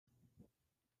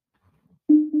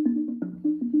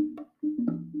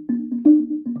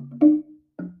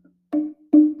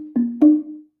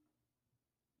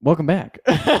Welcome back.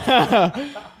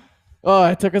 Oh,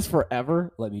 it took us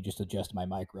forever. Let me just adjust my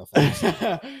mic real fast.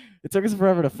 It took us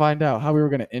forever to find out how we were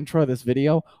going to intro this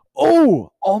video.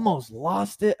 Oh, almost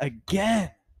lost it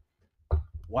again.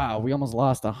 Wow, we almost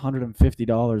lost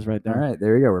 $150 right there. All right,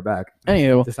 there we go. We're back.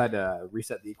 Anywho, Decided to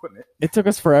reset the equipment. it took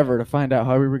us forever to find out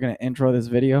how we were going to intro this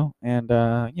video. And,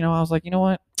 I was like, you know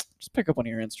what? Just pick up one of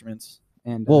your instruments.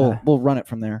 And We'll run it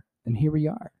from there. and here we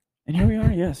are. And here we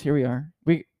are. Yes, here we are.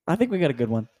 I think we got a good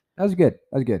one. That was good.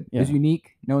 That was good. Yeah. It was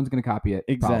unique. No one's gonna copy it.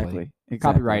 Exactly. Probably.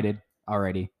 Copyrighted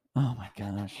already. Oh my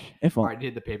gosh. If only. Already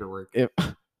did the paperwork.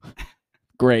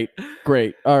 Great.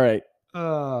 All right. Well,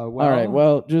 All right.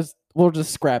 Well, we'll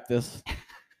just scrap this.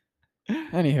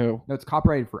 Anywho, no, it's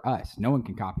copyrighted for us. No one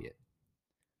can copy it.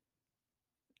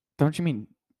 don't you mean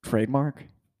trademark?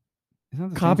 Isn't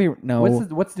that the Copy? same? No.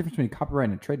 What's the difference between copyright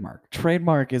and a trademark?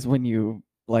 Trademark is when you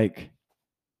like.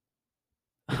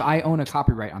 If I own a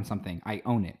copyright on something, I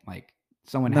own it. Like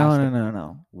someone has to.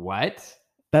 No. What?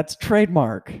 That's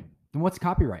trademark. Then what's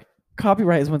copyright?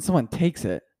 Copyright is when someone takes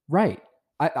it. Right.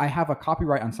 I have a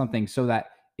copyright on something so that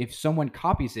if someone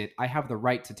copies it, I have the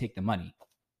right to take the money.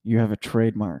 You have a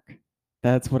trademark.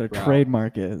 That's what a Bro.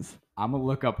 trademark is. I'm gonna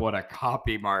look up what a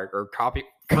copy mark or copy.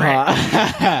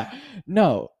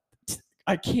 No,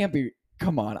 I can't be.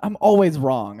 Come on, I'm always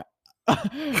wrong.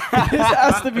 This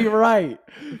has to be right.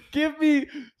 Give me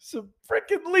some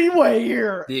freaking leeway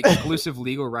here. The exclusive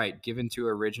legal right given to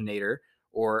originator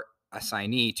or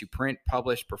assignee to print,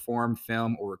 publish, perform,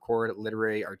 film, or record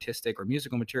literary, artistic, or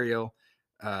musical material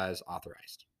as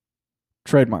authorized.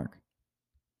 Trademark.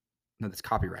 No, that's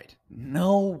copyright.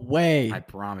 No way. I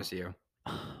promise you.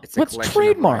 It's What's collection of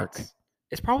trademark? rights.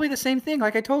 It's probably the same thing,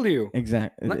 like I told you.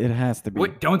 Exactly. Let- It has to be.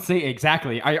 Wait, don't say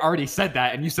exactly. I already said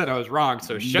that, and you said I was wrong.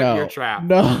 So shut your trap.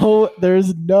 No,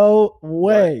 there's no What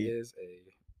way. is a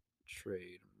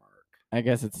trademark? I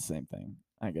guess it's the same thing.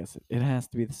 I guess it has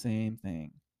to be the same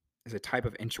thing. Is a type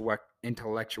of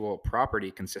intellectual property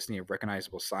consisting of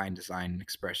recognizable sign, design, and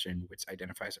expression which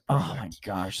identifies a Oh product. my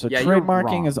gosh. So Yeah, you're trademarking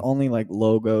wrong. is only like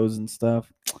logos and stuff.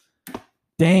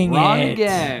 Dang Wrong it.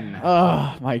 again.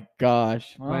 Oh my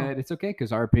gosh. Well, But it's okay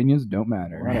because our opinions don't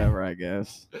matter. whatever, I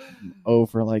guess. Oh,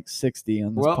 for like 60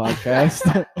 on this Well-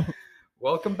 podcast.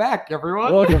 Welcome back,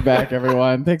 everyone. Welcome back,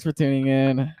 everyone. Thanks for tuning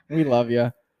in. We love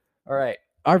you. All right.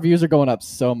 Our views are going up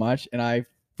so much, and I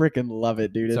freaking love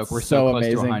it, dude. So It's we're so so close to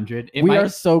amazing. 100. We are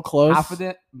so close. Half of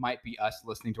it might be us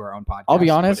listening to our own podcast. I'll be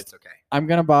but honest. it's okay. I'm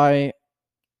going to buy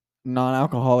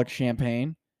non-alcoholic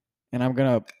champagne, and I'm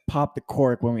going to pop the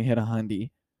cork when we hit 100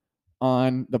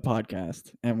 on the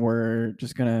podcast, and we're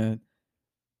just going to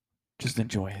just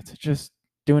enjoy it. Just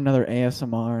do another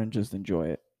ASMR and just enjoy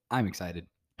it. I'm excited.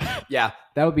 Yeah,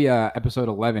 that would be episode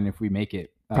 11 if we make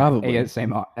it. Probably.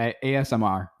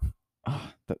 ASMR.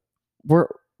 We're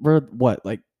what,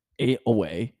 like 8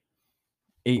 away?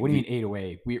 8 What do you we- mean 8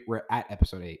 away? We're at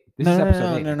episode 8. This No, is no, episode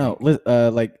no, 8. no, I no.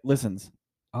 think. Like listens.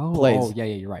 Oh, plays. yeah,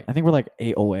 you're right. I think we're like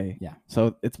 8 away. Yeah.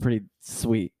 So it's pretty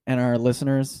sweet. And our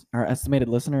estimated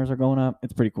listeners are going up.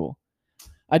 It's pretty cool.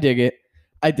 I dig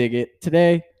it.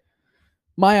 Today,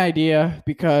 my idea,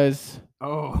 because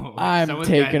Oh, I'm someone's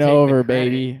gotta taking take the over, credit.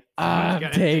 baby. Someone's I'm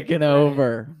gotta take the taking credit.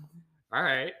 over. All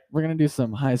right. We're going to do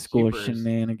some high school Jeepers.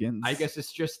 shenanigans. I guess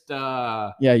it's just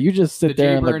Yeah, you just sit the there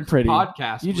Jay and look Burns pretty.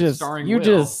 podcast. You with just starring you Will.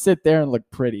 just sit there and look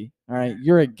pretty. All right,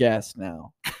 you're a guest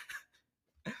now.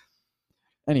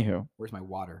 Anywho, Where's my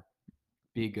water?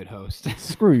 Be a good host.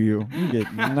 screw you. You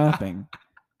get nothing.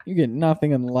 You get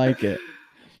nothing and like it.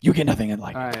 You get nothing and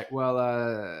like All it. right. Well,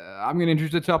 I'm going to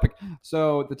introduce the topic.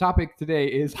 So the topic today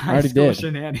is high already school did.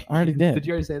 shenanigans. I already did. Did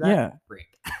you already say that? Yeah. Great.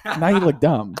 Now you look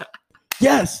dumb.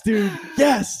 Yes, dude.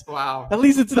 Yes. Wow. At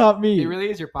least it's not me. It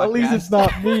really is your podcast. At least it's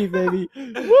not me, baby.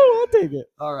 Woo, I'll take it.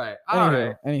 All right. All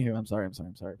right. Anywho, I'm sorry.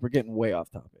 We're getting way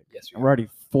off topic. Yes, We're already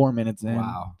 4 minutes in.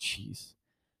 Wow. Jeez.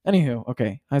 Anywho,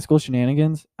 okay. High school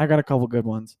shenanigans. I got a couple good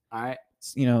ones. All right.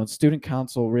 Student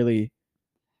council really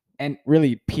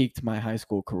piqued my high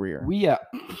school career We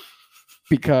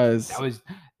because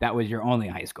that was your only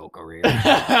high school career.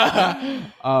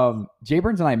 Jay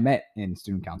Burns and I met in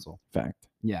student council. fact.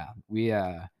 Yeah. We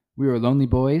were lonely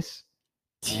boys.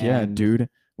 Yeah, And- dude.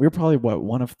 We were probably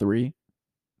one of 3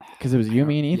 because it was you,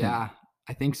 me, and Ethan. Yeah.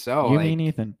 I think so. You, like, me, and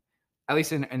Ethan. At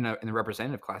least in the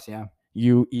representative class, yeah.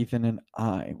 You, Ethan, and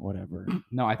I. Whatever.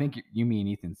 No, I think you, me, and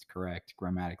Ethan's correct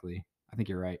grammatically. I think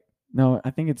you're right. No, I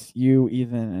think it's you,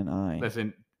 Ethan, and I.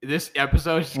 Listen, this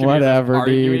episode is just gonna be us Whatever,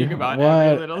 arguing dude. about What?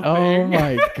 every little Oh thing.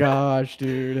 my gosh,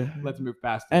 dude. Let's move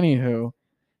past it. Anywho,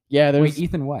 yeah, there's Wait,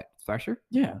 Ethan what? Thresher?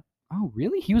 yeah, Oh,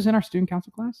 really? He was in our student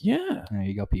council class? yeah. There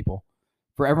you go, people.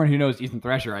 For everyone who knows Ethan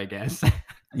Thresher, I guess.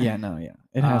 Yeah, no, yeah.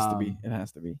 It has to be. Um, It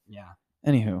has to be. Yeah.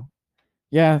 Anywho.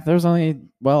 Yeah, there's only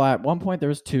at one point there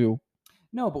was 2.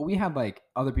 No, but we had like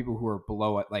other people who were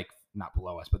below it, like not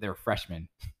below us, but they were freshmen.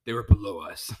 They were below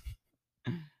us.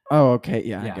 Oh, okay.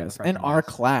 Yeah, I Yeah, the guess. In freshman our guys.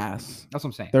 class, That's what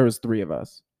I'm saying. there was 3 of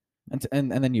us.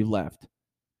 And then you left.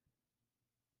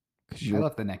 Cuz I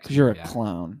left the next you're year, a yeah.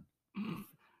 clown.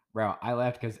 Bro, I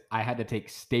left because I had to take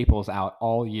staples out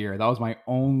all year. That was my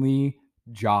only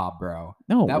job, bro.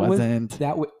 No, That it wasn't.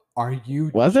 Are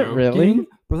you Was it joking? really?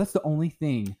 Bro, that's the only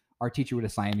thing our teacher would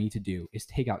assign me to do is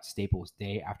take out staples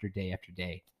day after day after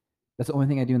day. That's the only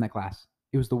thing I do in that class.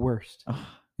 It was the worst. It Ugh,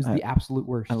 was the absolute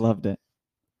worst. I loved it.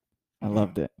 I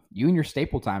loved it. You and your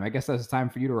staple time. I guess that's time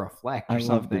for you to reflect or I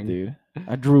loved it, something. dude.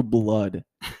 I drew blood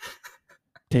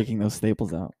taking those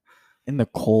staples out in the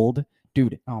cold,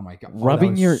 dude. Oh my god.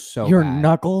 Rubbing your bad.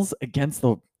 knuckles against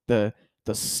the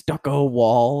stucco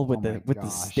wall with Oh the my the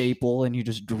gosh. staple, and you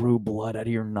just drew blood out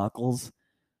of your knuckles.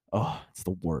 Oh, it's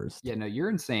the worst. Yeah, no, you're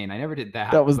insane. I never did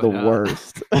that. That was the but,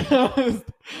 worst. Oh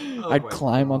I'd my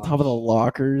climb on top of the gosh.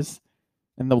 lockers,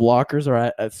 and the lockers are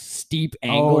at a steep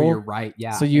angle. Oh, you're right.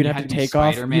 Yeah. So And you'd you have had to be take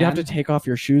off. You'd have to Spider-Man take off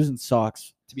your shoes and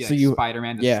socks. to be so like you,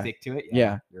 Spider-Man to yeah. stick to it.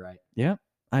 Yeah. You're right. Yeah,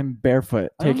 I'm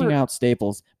barefoot I taking remember- out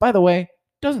staples. By the way,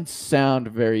 doesn't sound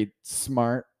very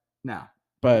smart, No,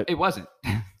 but it wasn't.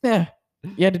 yeah,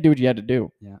 you had to do what you had to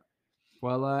do.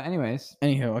 Well, anyways,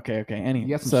 Anywho, okay. you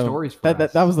got some so stories for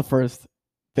that us. was the first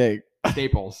thing.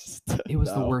 Staples. It was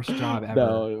the No. worst job ever.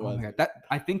 No, it Oh my wasn't. God.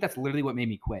 I think that's literally what made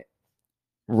me quit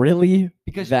Really?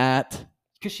 because That?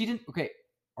 she didn't. Okay,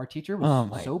 our teacher Oh was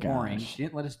my so boring. gosh. She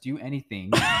didn't let us do anything,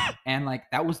 and like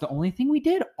that was the only thing we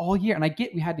did all year. And I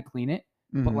get we had to clean it,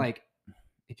 but Mhm. like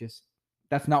it just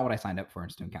that's not what I signed up for in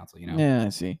student council. You know. Yeah, I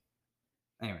see.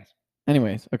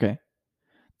 Anyways, okay.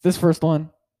 This first one,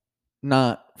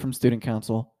 not from student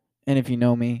council. And if you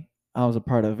know me, I was a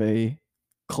part of a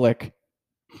clique,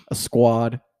 a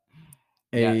squad,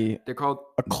 Yeah, they're called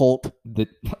a cult. the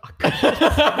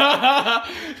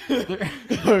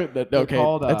Okay,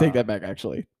 called, I take that back.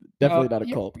 Actually, definitely not a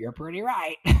cult. You're pretty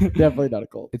right. Definitely not a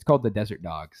cult. It's called the Desert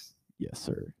Dogs. Yes,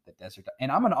 sir. The Desert Dog.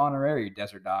 And I'm an honorary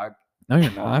Desert Dog. No,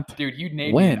 you're not. Dude, you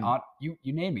named When? me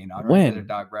you named me an honorary When? Desert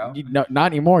Dog, bro. No,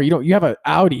 not anymore. You don't. You have an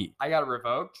Audi. I got it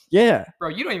revoked. Yeah, Bro,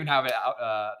 you don't even have an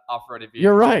off-roaded vehicle.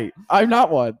 you're right. I'm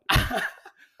not one.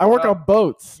 I work Well, on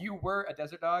boats. You were a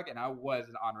Desert Dog, and I was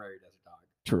an honorary Desert Dog.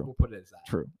 True. We'll put it as that.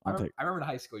 True. I I'll remember, take. I remember in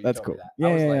high school you That's told cool. me that. Yeah,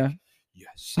 I was yeah, like,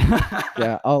 yes.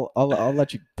 Yeah, I'll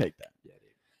let you take that. Yeah,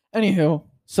 dude. Anywho,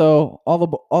 so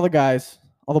all the guys,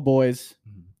 all the boys,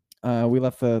 Mhm. we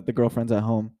left the girlfriends at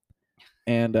home,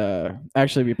 and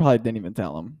actually we probably didn't even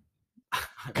tell them.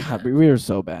 God, we were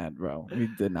so bad, bro. We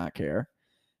did not care,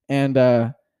 and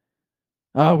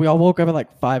we all woke up at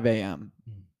like 5 a.m.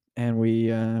 Mhm. and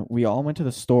we all went to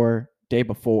the store day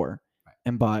before Right.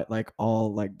 and bought like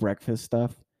all like breakfast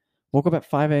stuff. Woke up at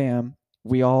 5 a.m.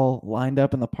 We all lined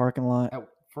up in the parking lot.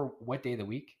 For what day of the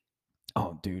week?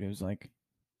 Oh, dude, it was like,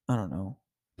 I don't know,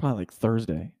 probably like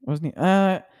Thursday, wasn't it?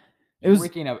 It You're was,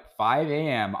 waking up at 5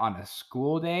 a.m. on a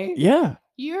school day? yeah,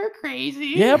 You're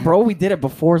crazy. yeah, bro. We did it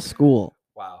before school,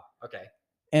 wow. Okay.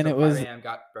 and So it was, 5 a.m.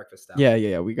 got breakfast stuff.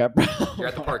 yeah. We got. You're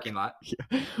at the parking lot.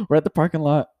 We're at the parking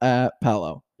lot at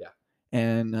Palo. Yeah.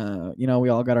 And we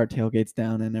all got our tailgates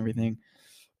down and everything,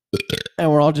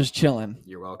 and we're all just chilling.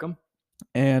 You're welcome,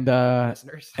 And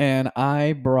listeners. and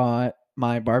I brought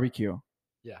my barbecue.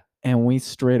 Yeah. And we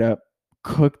straight up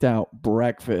cooked out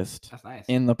breakfast That's nice.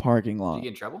 in the parking Did lot. you get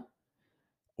in trouble?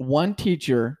 One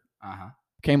teacher Uh-huh.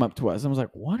 came up to us and was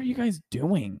like, "What are you guys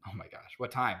doing?" Oh my gosh.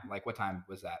 What time? Like what time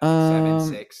was that? Um,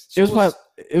 7, 6? It was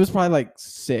School's- probably like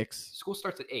 6. School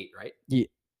starts at 8, right? Ye-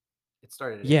 It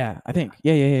started at 8. Yeah, I think.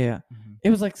 Yeah. Mhm. It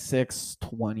was like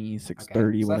 6:20, 6:30,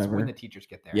 Okay, so whatever. that's when the teachers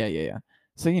get there. Yeah.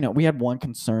 So we had one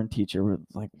concerned teacher. We're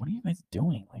like, "What are you guys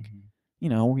doing?" Like,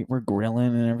 Mhm. we're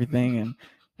grilling and everything, and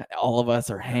all of us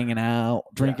are hanging out,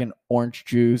 drinking orange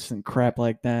juice and crap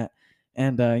like that.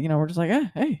 And we're just like,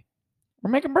 hey,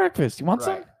 we're making breakfast. You want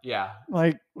some? Right. Yeah.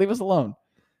 Like, leave us alone.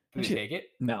 Did She- you take it?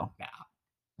 No. Nah.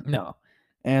 No.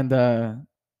 And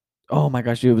oh my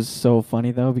gosh, dude, it was so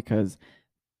funny though, because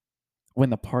when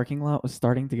the parking lot was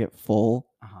starting to get full,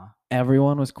 Uh-huh.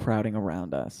 everyone was crowding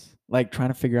around us, like trying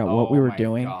to figure out what we Oh were my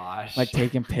doing, Gosh. like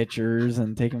taking pictures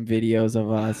and taking videos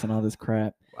of us and all this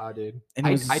crap. Wow, dude. And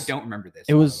it was, I don't remember this.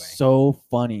 it by was the way. so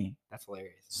funny. That's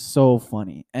hilarious. So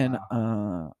funny. And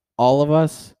all of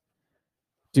us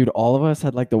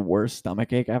had like the worst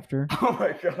stomach ache after. Oh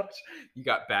my gosh. You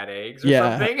got bad eggs or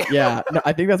Yeah. something? Yeah. No,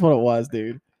 I think that's what it was,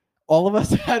 dude. all of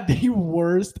us had the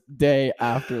worst day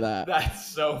after that. That's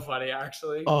so funny,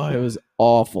 actually. Oh, it was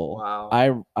awful.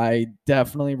 Wow. I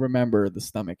definitely remember the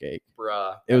stomach ache.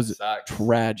 Bruh. It was sucks.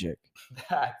 tragic.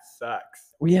 That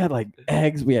sucks. We had like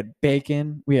eggs, we had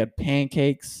bacon, we had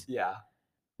pancakes, Yeah.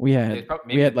 we It was had prob-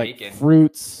 we maybe had the like bacon. It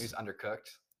fruits. was undercooked.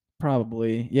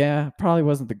 Probably. Yeah, probably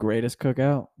wasn't the greatest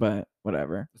cookout, but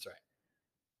whatever. That's right.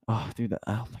 Oh, dude,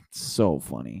 so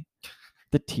funny.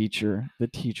 The teacher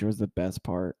was the best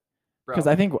part. Bro. Because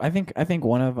I think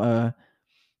one of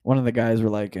the guys were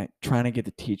like trying to get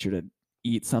the teacher to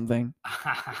eat something,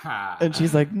 and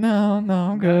she's like, "No,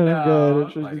 I'm good, I'm good."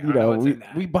 And she's, Like, I you don't know know, what's in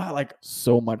that. we bought like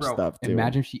so much Bro, stuff too.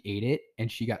 imagine if she ate it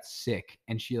and she got sick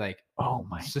and she like Oh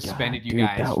my suspended God, you dude,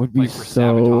 guys, that would be like, for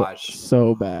so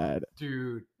sabotage. bad.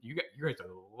 Dude, you guys are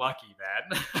lucky,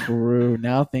 man. True.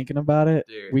 Now thinking about it,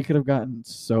 Dude. we could have gotten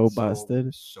so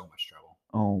busted. So much trouble.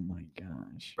 Oh my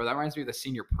gosh. Bro, that reminds me of the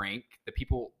senior prank the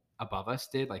people above us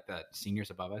did, like the seniors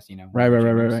above us, you know. Right.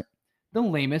 juniors. The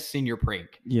lamest senior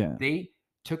prank. Yeah. They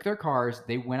took their cars,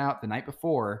 they went out the night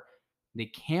before, they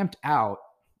camped out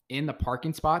in the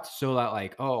parking spots so that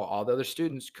like, oh, all the other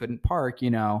students couldn't park, you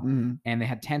know, Mhm. and they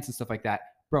had tents and stuff like that.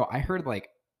 Bro, I heard like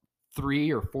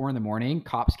 3 or 4 in the morning,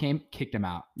 cops came, kicked them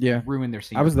out, Yeah. ruined their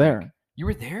senior I was prank. there. You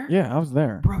were there? Yeah, I was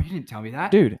there. Bro, you didn't tell me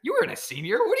that. Dude. You weren't a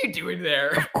senior. What are you doing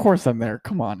there? Of course I'm there.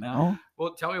 Come on now.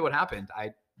 Well, tell me what happened.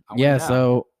 I Yeah, wanna know.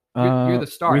 so You're the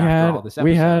star we after had, all this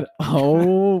we had episode.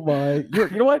 oh my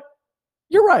you know what?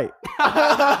 You're right.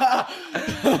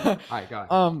 All right, go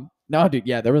ahead. No, dude,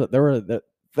 yeah, there were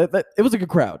it was a good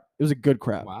crowd. It was a good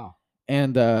crowd. Wow.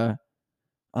 And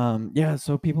yeah,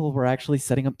 so people were actually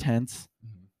setting up tents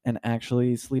and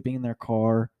actually sleeping in their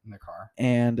car. In the car.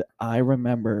 And I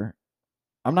remember,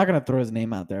 I'm not gonna throw his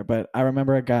name out there, but I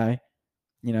remember a guy,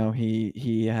 you know,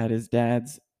 he had his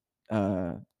dad's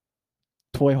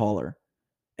toy hauler.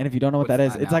 And if you don't know what What's that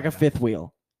is, that it's now, like a yeah. fifth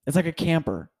wheel. It's like a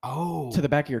camper Oh. to the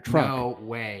back of your truck. No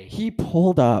way. He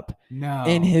pulled up No.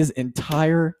 in his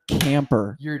entire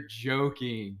camper. You're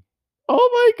joking.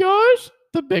 Oh my gosh,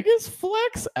 the biggest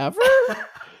flex ever.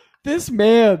 This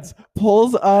man's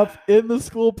pulls up in the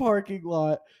school parking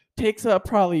lot, takes up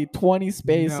probably 20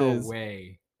 spaces No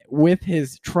way. with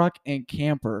his truck and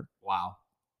camper. Wow.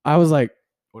 I was like,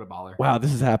 What a baller. wow,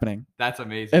 this is happening. That's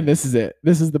amazing. And this is it.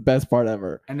 This is the best part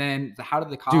ever. And then how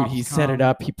did the cops Dude, he set it come?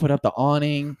 up. He put up the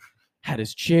awning, had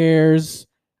his chairs,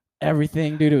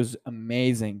 everything. Dude, it was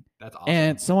amazing. That's awesome.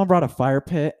 And someone brought a fire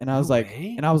pit, and I was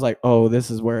like, oh,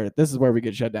 this is where we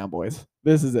get shut down, boys.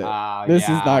 This is it. This is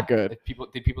not good.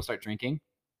 Did people start drinking?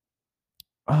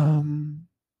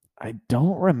 I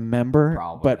don't remember,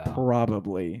 Probably, but though.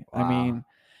 probably. I Wow. mean,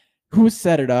 who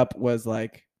set it up was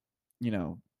like, you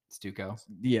know, Stuco.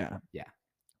 yeah. Yeah.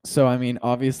 So I mean,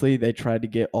 obviously they tried to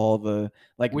get all the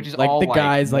Which is like all the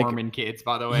guys like Mormon kids,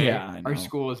 by the way. Yeah, I Our know.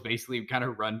 school is basically kind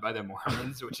of run by the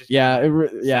Mormons, which is yeah,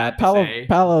 sad to say.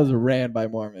 Palo's ran by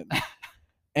Mormons.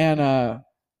 and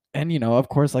you know, of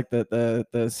course, like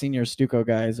the senior Stuco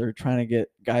guys are trying to get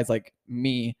guys like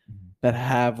me that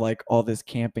have like all this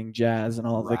camping jazz and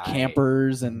all the Right.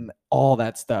 campers and all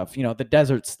that stuff, you know, the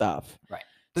desert stuff. Right.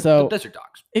 So the desert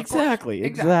dogs. Of course.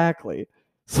 Exactly.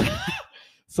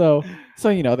 So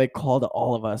you know, they called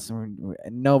all of us and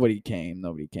nobody came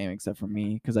except for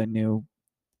me because I knew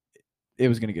it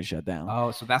was gonna get shut down.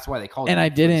 Oh, so that's why they called And you I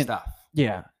for the didn't- stuff.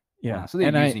 Yeah. Wow, so they're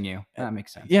And using you. That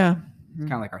makes sense. Yeah. It's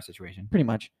kind of like our situation. Pretty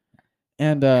much.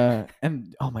 And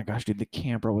oh my gosh, dude, the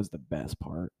camper was the best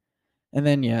part. And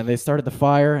then yeah, they started the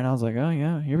fire, and I was like, oh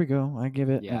yeah, here we go. I give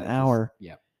it an hour.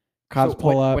 Yeah. Cops So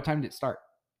pull up. What time did it start?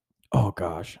 Oh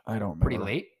gosh, I don't remember. Pretty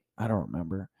late. I don't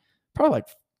remember. Probably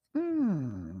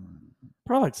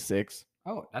like 6.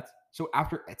 Oh, that's so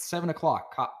after at 7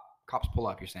 o'clock, cops pull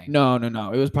up. You're saying? No.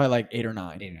 It was probably like 8 or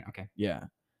 9. 8 or 9. Okay. Yeah.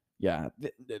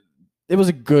 It was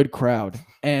a good crowd,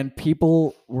 and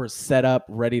people were set up,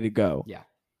 ready to go. Yeah.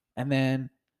 And then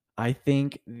I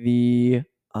think the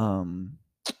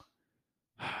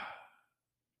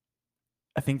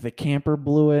camper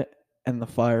blew it and the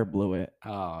fire blew it.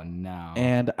 Oh no.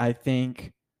 And I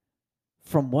think,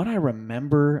 from what I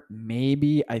remember,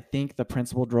 I think the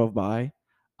principal drove by.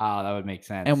 Oh, that would make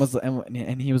sense.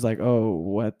 And he was like, "Oh,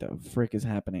 what the frick is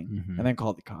happening?" Mhm. And then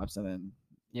called the cops, and then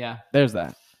Yeah. there's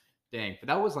that. Dang. But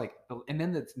that was like, and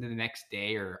then the next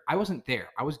day, or I wasn't there.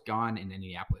 I was gone in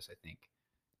Indianapolis, I think.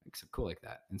 Except cool like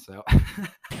that. And so.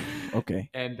 Okay.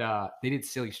 And they did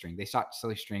silly string. They shot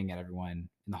silly string at everyone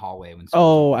in the hallway when.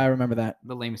 Oh, I remember that.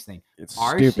 The lamest thing. It's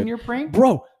Our stupid. senior prank.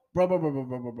 Bro.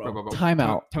 Bro. Time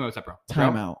out. Tell me what's up, bro.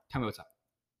 Time out. Tell me what's up,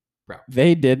 bro.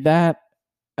 They did that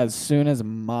as soon as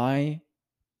my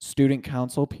student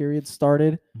council period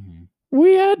started. Mhm.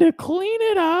 We had to clean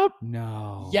it up.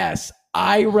 No. Yes,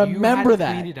 I You had remember to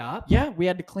that. Clean it up? Yeah, we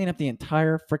had to clean up the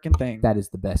entire freaking thing. That is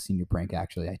the best senior prank,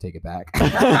 actually. I take it back.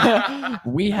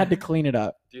 We had to clean it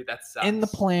up. Dude, that sucks. In the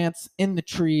plants, in the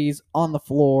trees, on the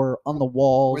floor, on the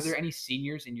walls. Were there any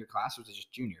seniors in your class, or was it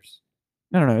just juniors?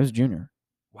 No, it was junior.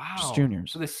 Wow. Just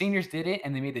juniors. So the seniors did it,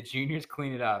 and they made the juniors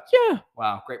clean it up. Yeah.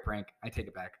 Wow, great prank. I take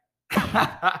it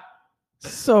back.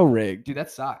 So rigged. Dude,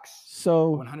 that sucks.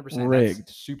 So 100% rigged.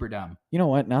 That's super dumb. You know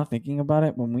what? Now thinking about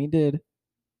it, when we did,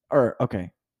 or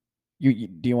okay, you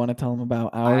do you want to tell them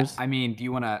about ours? I mean, do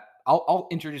you want to? I'll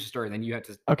introduce a story, then you have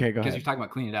to. Okay, go Because ahead. you're talking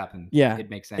about cleaning it up, and Yeah, it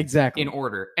makes sense. exactly. In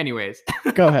order. Anyways.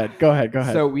 Go ahead.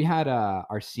 So we had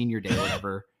our senior day or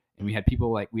whatever, and we had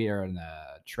people like we are in the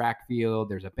track field.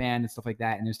 There's a band and stuff like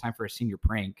that, and it was time for a senior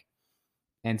prank.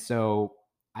 And so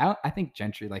I think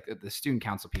Gentry, like the student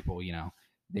council people,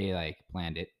 they like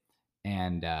planned it,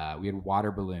 and we had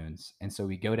water balloons. And so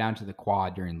we go down to the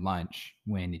quad during lunch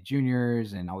when the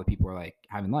juniors and all the people were like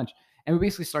having lunch, and we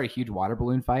basically started a huge water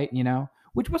balloon fight,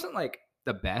 which wasn't like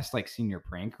the best like senior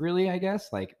prank really, I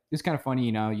guess. Like it was kind of funny,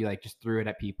 you like just threw it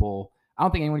at people. I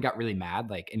don't think anyone got really mad,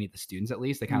 like any of the students at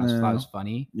least. They kind of thought it was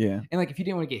funny. Yeah. And like if you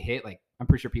didn't want to get hit, like I'm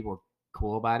pretty sure people were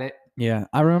cool about it. Yeah.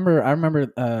 I remember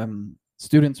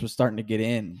students were starting to get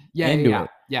into it.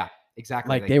 Yeah,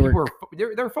 exactly. Like they were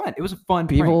fun. It was a fun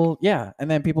people, prank. yeah. And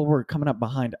then people were coming up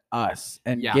behind us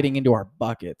and getting into our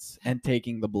buckets and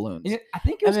taking the balloons. I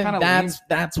think it was kind of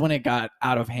that's when it got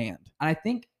out of hand. And I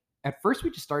think at first we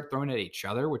just started throwing at each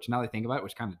other, which now that I think about it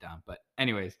was kind of dumb. But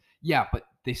anyways, yeah, but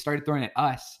they started throwing at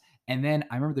us. And then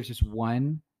I remember there's just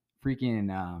one freaking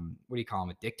what do you call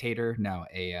him? A dictator? No,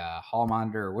 a hall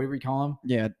monitor or whatever you call him.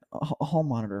 Yeah, a hall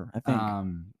monitor, I think.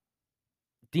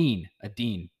 Dean, a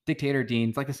dean, dictator, dean.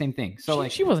 It's like the same thing. So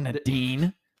she wasn't a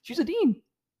dean. She's a dean.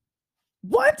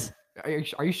 What?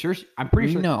 Are you sure? I'm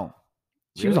pretty sure. No,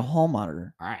 she was a hall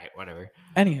monitor. All right, whatever.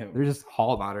 Anywho, there's this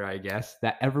hall monitor, I guess,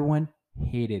 that everyone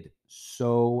hated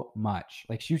so much.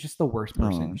 Like she was just the worst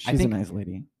person. She's a nice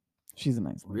lady. She's a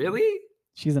nice lady. Really?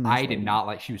 She's a nice lady. I did not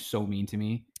like. She was so mean to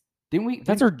me. Didn't we?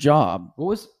 That's her job. What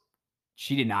was?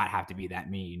 She did not have to be that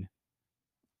mean.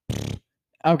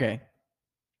 Okay.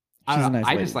 I don't know. Nice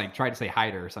I just like tried to say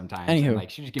hi to her sometimes. Anywho, and, like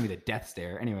she just gave me the death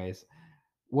stare. Anyways,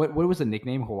 what was the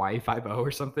nickname? Hawaii 5-0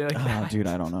 or something like that? Oh, dude,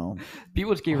 I don't know.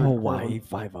 People just gave her Hawaii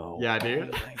 5-0. Yeah,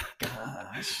 dude. Oh my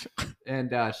gosh. And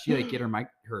she like get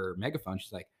her megaphone.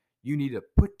 She's like, "You need to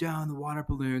put down the water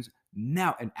balloons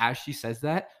now." And as she says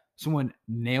that, someone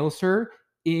nails her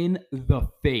in the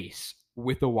face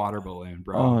with a water balloon,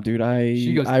 bro. Oh, dude,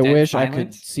 I wish I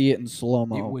could see it in slow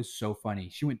mo. It was so funny.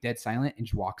 She went dead silent and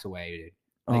just walks away, dude.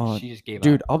 Like she just gave up.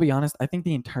 Dude, I'll be honest. I think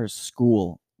the entire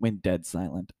school went dead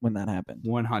silent when that happened.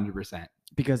 100%.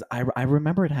 Because I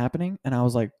remember it happening, and I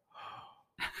was like,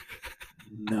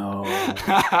 no,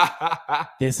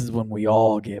 this is when we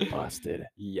all get busted.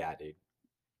 Yeah, dude.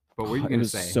 But what were you gonna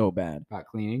say? So bad about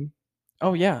cleaning?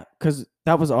 Oh yeah, because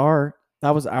that was our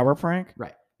prank.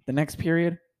 Right. The next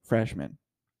period, freshman.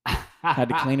 Had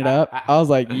to clean it up. I was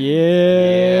like,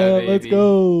 yeah let's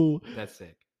go. That's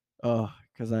sick. Oh,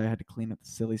 because I had to clean up the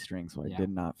silly string, so I did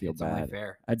not feel bad. Only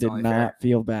fair. I did not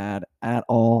feel bad at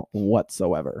all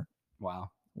whatsoever.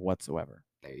 Wow. Whatsoever.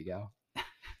 There you go.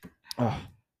 Oh.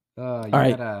 All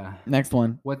right. Next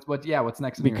one. What's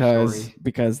next in your story?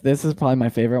 Because this is probably my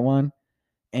favorite one.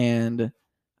 And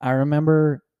I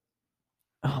remember,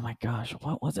 oh my gosh,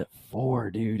 what was it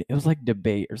for, dude? It was like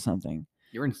debate or something.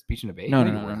 You were in speech and debate?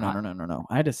 No.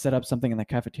 I had to set up something in the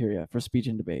cafeteria for speech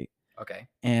and debate. Okay.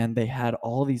 And they had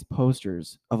all these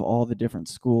posters of all the different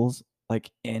schools,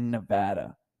 like in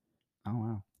Nevada. Oh,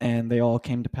 wow. And they all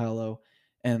came to Palo.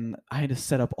 And I had to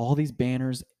set up all these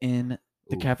banners in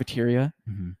the cafeteria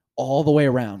all the way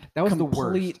around. That was complete the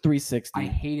worst. 360. I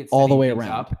hated all the way things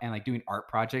around up and like doing art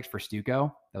projects for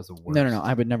Stuco. That was the worst. No.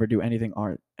 I would never do anything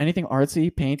anything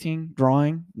artsy, painting,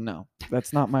 drawing. No,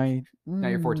 that's not my. Not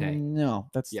your forte. No,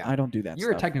 I don't do that.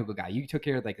 You're a technical guy. You took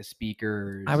care of like the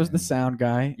speakers. I was the sound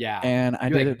guy. Yeah, and I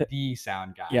did like the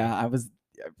sound guy. Yeah, I was.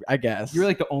 I guess you're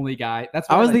like the only guy.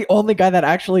 I was the only guy that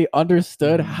actually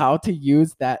understood how to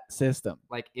use that system.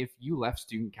 Like if you left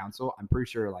student council, I'm pretty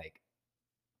sure like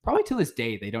probably to this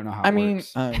day they don't know how it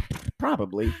works.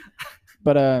 Probably.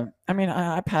 But I mean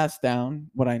I passed down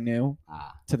what I knew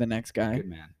to the next guy. Good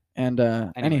man. And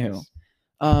anywho,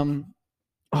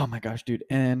 oh my gosh, dude.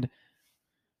 And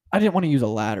I didn't want to use a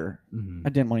ladder. I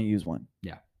didn't want to use one.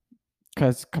 Yeah.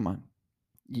 Cuz come on.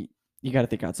 You got to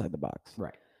think outside the box.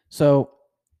 Right. So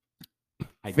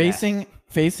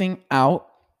facing out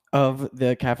of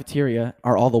the cafeteria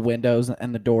are all the windows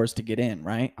and the doors to get in,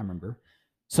 right? I remember.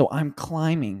 So I'm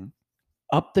climbing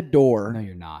up the door, No,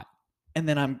 you're not. and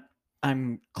then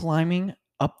I'm climbing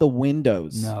up the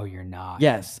windows. No, you're not.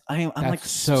 Yes, I'm like That's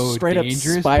so straight up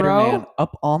dangerous, Spider-Man bro.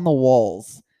 up on the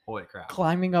walls, Holy crap.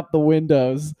 climbing up the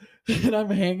windows, and I'm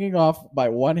hanging off by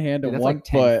one hand Dude, and that's one like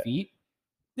 10 foot. feet?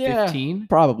 Yeah, 15?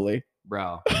 probably.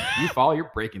 Bro, you fall,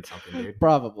 you're breaking something, dude.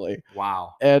 Probably.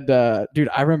 Wow. And dude,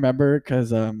 I remember because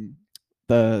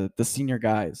the senior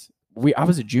guys, I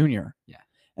was a junior. Yeah.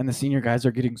 And the senior guys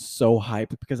are getting so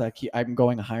hyped because I'm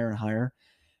going higher and higher.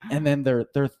 And then they're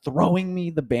throwing me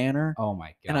the banner. Oh my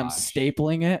god. And I'm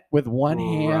stapling it with one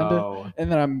hand. Bro.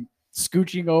 And then I'm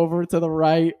scooching over to the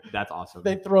right. That's awesome.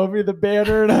 They throw me the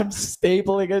banner and I'm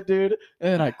stapling it, dude.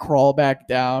 And then I crawl back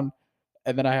down.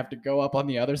 And then I have to go up on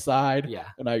the other side. Yeah.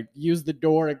 And I use the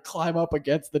door and climb up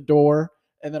against the door.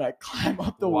 And then I climb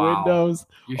up the Wow. windows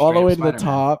You're all the straight way up to the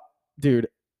Spider-Man. top. Dude,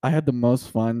 I had the most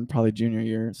fun probably junior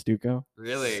year at Stuco.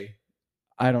 Really?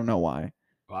 I don't know why.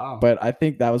 Wow. But I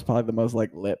think that was probably the most like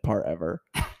lit part ever.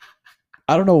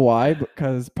 I don't know why,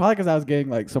 because I was getting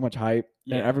like so much hype.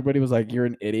 Yeah. And everybody was like, "You're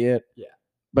an idiot." Yeah.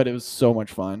 But it was so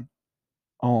much fun.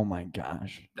 Oh my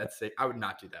gosh. That's sick. I would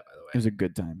not do that, by the way. It was a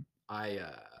good time.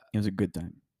 It was a good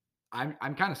time. I'm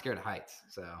kind of scared of heights,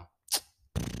 so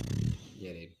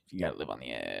yeah, dude. You gotta live on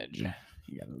the edge.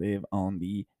 You gotta live on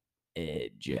the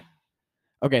edge.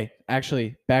 Okay,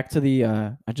 actually, back to the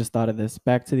I just thought of this.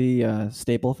 Back to the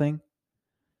staple thing.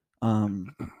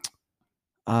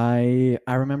 I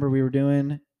remember we were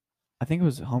doing, I think it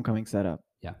was homecoming setup.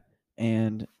 Yeah.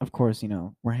 And of course,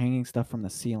 we're hanging stuff from the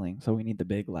ceiling, so we need the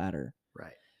big ladder.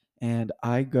 Right. And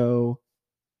I go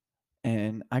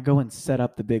and set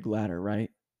up the big ladder,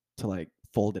 right? To like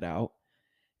fold it out.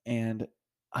 And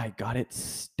I got it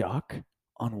stuck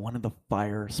on one of the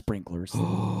fire sprinklers.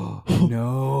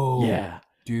 No. Yeah.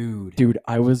 Dude,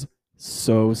 I was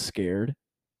so scared.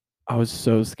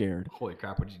 Holy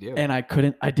crap, what'd you do? And I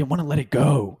didn't want to let it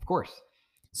go. Of course.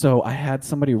 So I had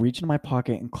somebody reach into my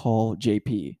pocket and call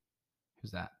JP.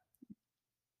 Who's that?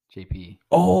 JP.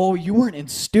 Oh, you weren't in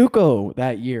Stuco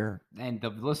that year. And the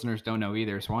listeners don't know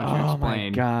either, so why don't you Oh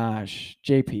explain? my gosh.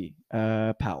 JP,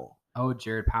 Powell. Oh,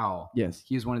 Jared Powell. Yes.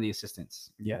 He was one of the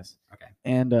assistants. Yes. Okay.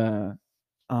 And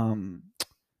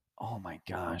oh my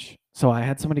gosh. So I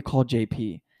had somebody call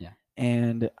JP. Yeah.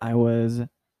 And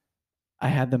I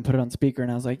had them put it on speaker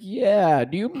and I was like, "Yeah,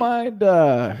 do you mind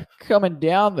coming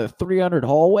down the 300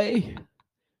 hallway?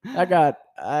 I got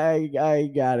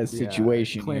a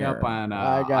situation clean here. up on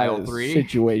I got aisle a 3.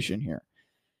 situation here."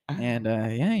 And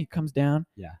yeah, he comes down.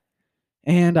 Yeah.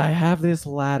 And I have this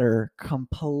ladder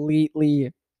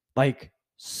completely like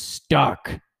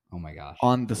stuck Oh my gosh.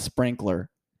 on the sprinkler.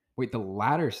 Wait, the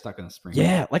ladder's stuck on the sprinkler.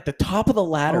 Yeah, like the top of the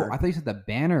ladder. Oh, I thought you said the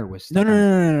banner was No, stuck no, on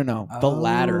no, no, no, no. The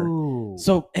ladder. Oh.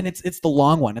 So, and it's the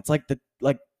long one. It's like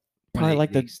probably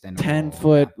like the extendable,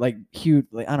 10-foot, yeah. like huge,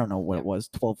 like I don't know what Yeah. it was,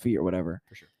 12 feet or whatever.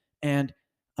 For sure. And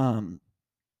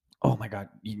oh my god,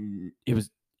 it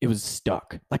was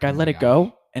stuck. Like I Oh my let it gosh.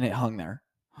 go and it hung there.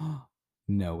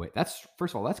 No way. That's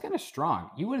first of all, that's kind of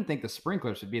strong. You wouldn't think the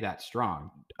sprinkler should be that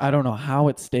strong. I don't know how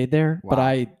it stayed there, but Wow.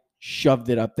 I shoved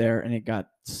it up there and it got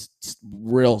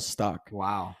real stuck.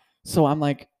 Wow. So I'm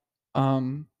like,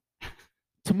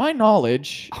 to my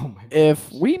knowledge, Oh my if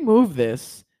gosh. we move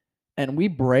this and we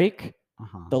break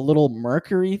Uh-huh. the little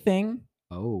mercury thing,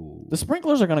 Oh. the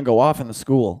sprinklers are going to go off in the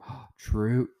school.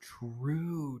 True,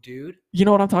 dude. You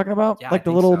know what I'm talking about? Yeah, I like the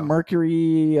think little so.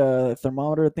 mercury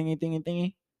thermometer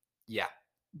thingy. Yeah.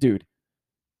 Dude,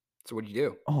 So what'd you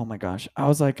do? oh my gosh. I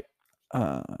was like,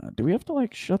 do we have to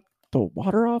like shut the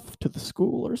water off to the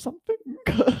school or something?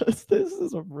 Because this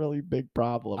is a really big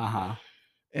problem. Uh-huh.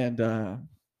 And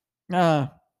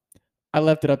I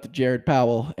left it up to Jared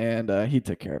Powell and he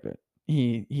took care of it.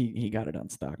 He got it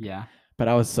unstuck. Yeah. But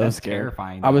I was so That's scared.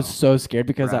 terrifying. I was though. so scared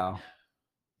because Bro.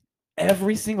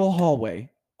 every single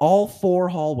hallway, all 4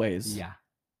 hallways, Yeah.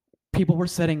 people were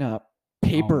setting up Oh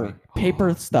paper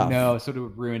my- stuff. No, so it would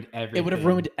have ruined everything. It would have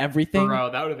ruined everything.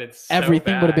 Bro, that would have been so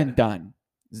Everything would have been bad. done.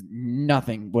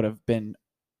 Nothing would have been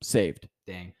saved.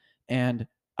 Dang. And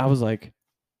I was like,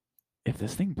 if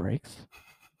this thing breaks,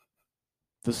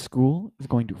 the school is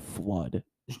going to flood.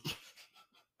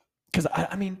 Because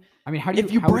I mean, how do you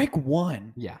if you how would- break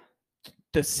one, Yeah.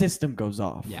 the system goes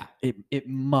off. Yeah. It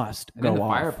must And go then the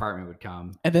off. fire department would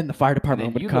come. And then the fire And department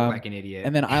then would you come. look like an idiot.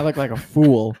 And then I look like a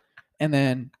fool. And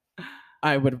then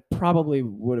I would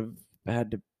have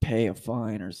had to pay a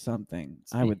fine or something.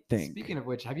 I would think. Speaking of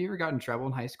which, have you ever gotten in trouble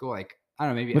in high school? Like, I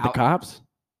don't know, maybe With the out- cops?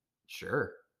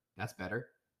 Sure. That's better.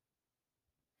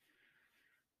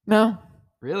 No,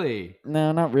 Really?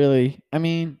 not really. I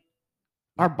mean,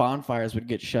 our bonfires would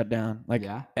get shut down like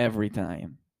Yeah. every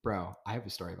time. Bro, I have a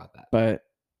story about that. But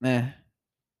who Eh?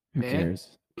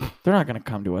 cares? They're not gonna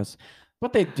come to us.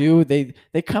 What they do, they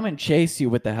come and chase you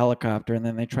with the helicopter, and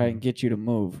then they try and get you to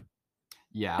move.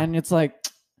 Yeah. And it's like,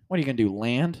 what are you gonna do?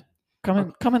 Land?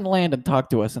 Come and land and talk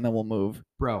to us, and then we'll move.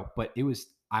 Bro, but it was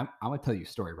I'm gonna tell you a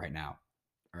story right now.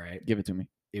 All right. Give it to me.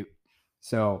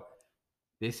 So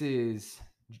this is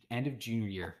end of junior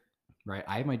year, right?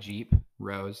 I have my Jeep,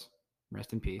 Rose,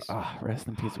 rest in peace. Ah, rest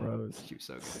in peace, Rose. She was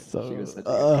so good. So, she was such a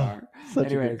good car. Such a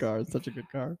Anyways. good car. Such a good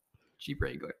car. Jeep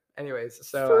Wrangler. Anyways,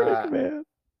 so Frick, man.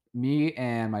 me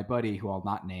and my buddy, who I'll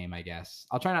not name, I guess.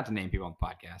 I'll try not to name people on the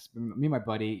podcast. But me and my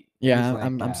buddy. Yeah, he's like,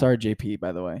 I'm sorry, JP,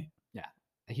 by the way. Yeah,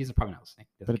 he's probably not listening.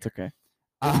 But it's okay.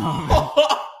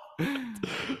 okay.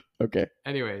 Okay.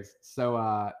 Anyways,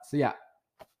 so yeah,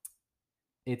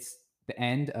 it's the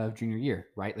end of junior year,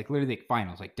 right? Like literally like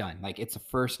finals, like done. Like it's the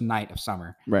first night of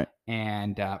summer. Right.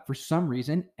 And for some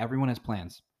reason, everyone has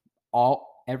plans.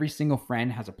 Every single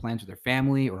friend has a plans with their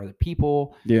family or other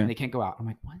people. Yeah. And they can't go out. I'm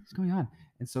like, what is going on?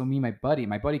 And so me, my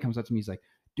buddy comes up to me. He's like,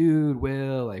 dude,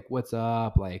 Will, like, what's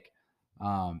up? Like,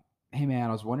 hey man,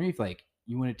 I was wondering if like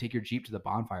you want to take your Jeep to the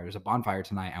bonfire. There's a bonfire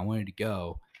tonight. I wanted to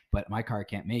go, but my car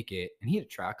can't make it. And he had a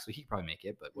truck, so he could probably make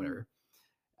it, but whatever.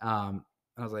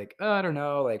 I was like, I don't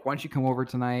know. Like, why don't you come over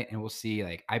tonight and we'll see.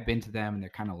 Like, I've been to them and they're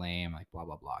kind of lame, like blah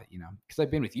blah blah, you know, because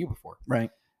I've been with you before. Right.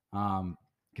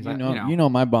 Because you know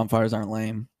my bonfires aren't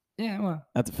lame. Yeah, well,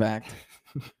 That's a fact.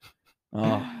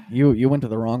 Oh, you went to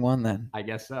the wrong one then. I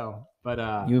guess so.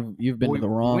 But you've been to the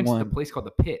wrong we went one. to the place called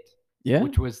the Pit. Yeah.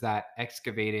 Which was that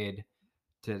excavated,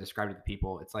 to describe to the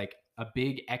people, it's like a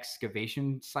big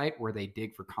excavation site where they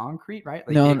dig for concrete, right?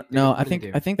 Like no. I think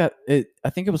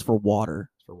it was for water.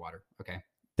 It's for water. Okay.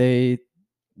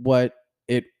 What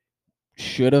it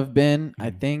should have been, I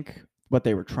think, what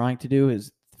they were trying to do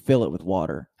is fill it with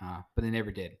water. But they never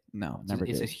did. No, never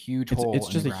did. It's this huge hole. It's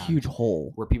just a huge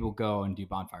hole where people go and do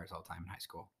bonfires all the time in high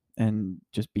school and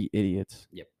just be idiots.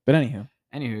 Yep. But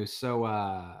anywho, so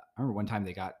I remember one time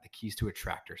they got the keys to a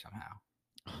tractor somehow.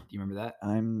 Do you remember that?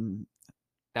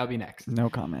 That would be next.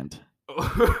 No comment.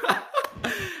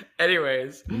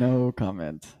 Anyways. No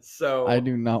comment. So I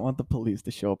do not want the police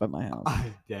to show up at my house.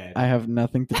 I'm dead. I have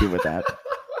nothing to do with that.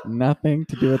 Nothing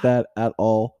to do with that at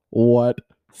all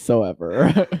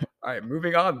whatsoever. All right,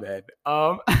 moving on then.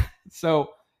 So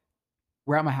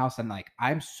we're at my house and like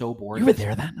I'm so bored. You were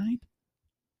there that night?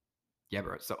 Yeah,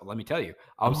 bro. So let me tell you,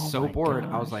 I was so bored.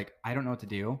 Gosh. I was like, I don't know what to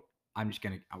do. I'm just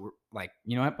gonna like,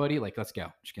 you know what, buddy? Like, let's go.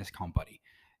 I'm just gonna call him buddy.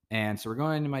 And so we're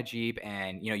going into my Jeep,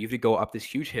 and you have to go up this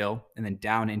huge hill and then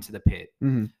down into the pit.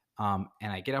 Mm-hmm.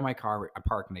 And I get out of my car. I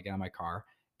park and I get out of my car.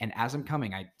 And as I'm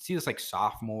coming, I see this like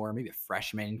sophomore, maybe a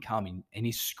freshman coming, and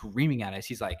he's screaming at us.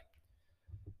 He's like,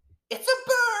 "It's a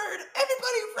bird!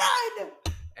 Everybody run!"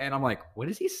 And I'm like, what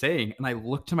is he saying? And I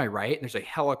look to my right, and there's a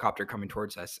helicopter coming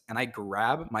towards us. And I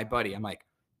grab my buddy. I'm like,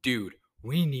 dude,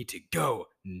 we need to go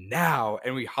now.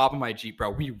 And we hop on my Jeep, bro.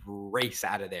 We race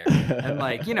out of there. And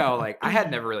like, I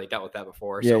had never really dealt with that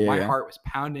before. So my heart was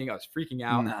pounding. I was freaking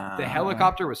out. Nah. The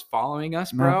helicopter was following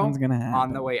us, bro. Nothing's gonna happen.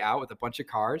 On the way out with a bunch of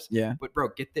cars. Yeah. But bro,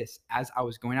 get this. As I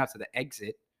was going out to the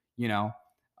exit,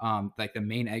 like the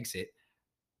main exit,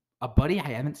 a buddy I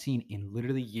haven't seen in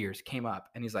literally years came up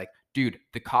and he's like, dude,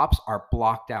 the cops are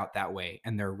blocked out that way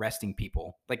and they're arresting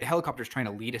people. Like the helicopter's trying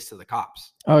to lead us to the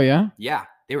cops. Oh, yeah? Yeah.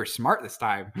 They were smart this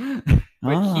time.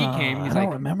 But he came. He's I like,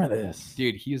 don't remember this.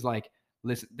 Dude, he was like,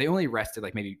 listen, they only arrested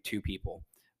like maybe 2 people.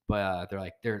 But they're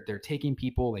like, they're taking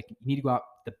people. Like, you need to go out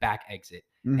the back exit.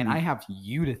 Mm-hmm. And I have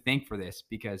you to thank for this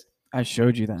because I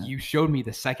showed you that. you showed me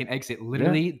the second exit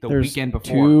literally the There's weekend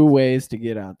before. 2 ways to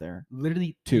get out there.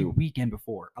 Literally 2. the weekend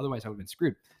before. Otherwise, I would have been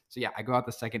screwed. So yeah, I go out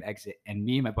the second exit and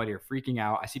me and my buddy are freaking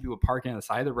out. I see people parking on the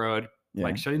side of the road,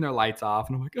 like shutting their lights off.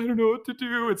 And I'm like, I don't know what to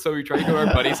do. And so we try to go to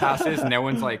our buddies' houses and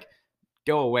everyone's like,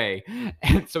 go away.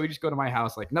 And so we just go to my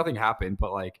house. Like nothing happened,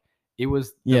 but like it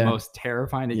was the most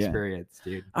terrifying experience,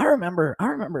 dude. I remember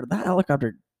that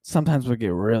helicopter sometimes would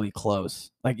get really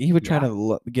close. Like he would try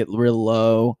to get real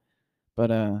low, but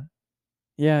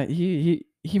he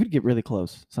would get really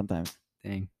close sometimes.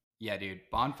 Dang. Yeah, dude.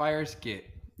 Bonfires get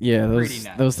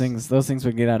those things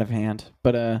would get out of hand.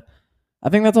 But I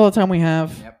think that's all the time we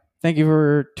have. Yep. Thank you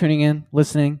for tuning in,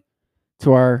 listening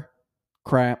to our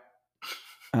crap.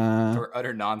 To our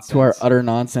utter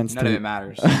nonsense. None of it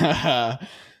matters.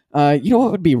 You know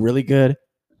what would be really good?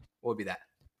 What would be that?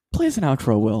 Play us an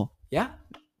outro, Will. Yeah.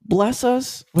 Bless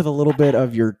us with a little bit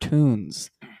of your tunes.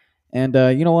 And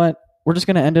you know what? We're just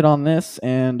going to end it on this,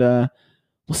 and we'll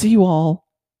see you all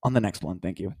on the next one.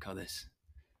 Thank you. I call this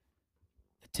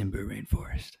the Timber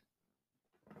Rainforest.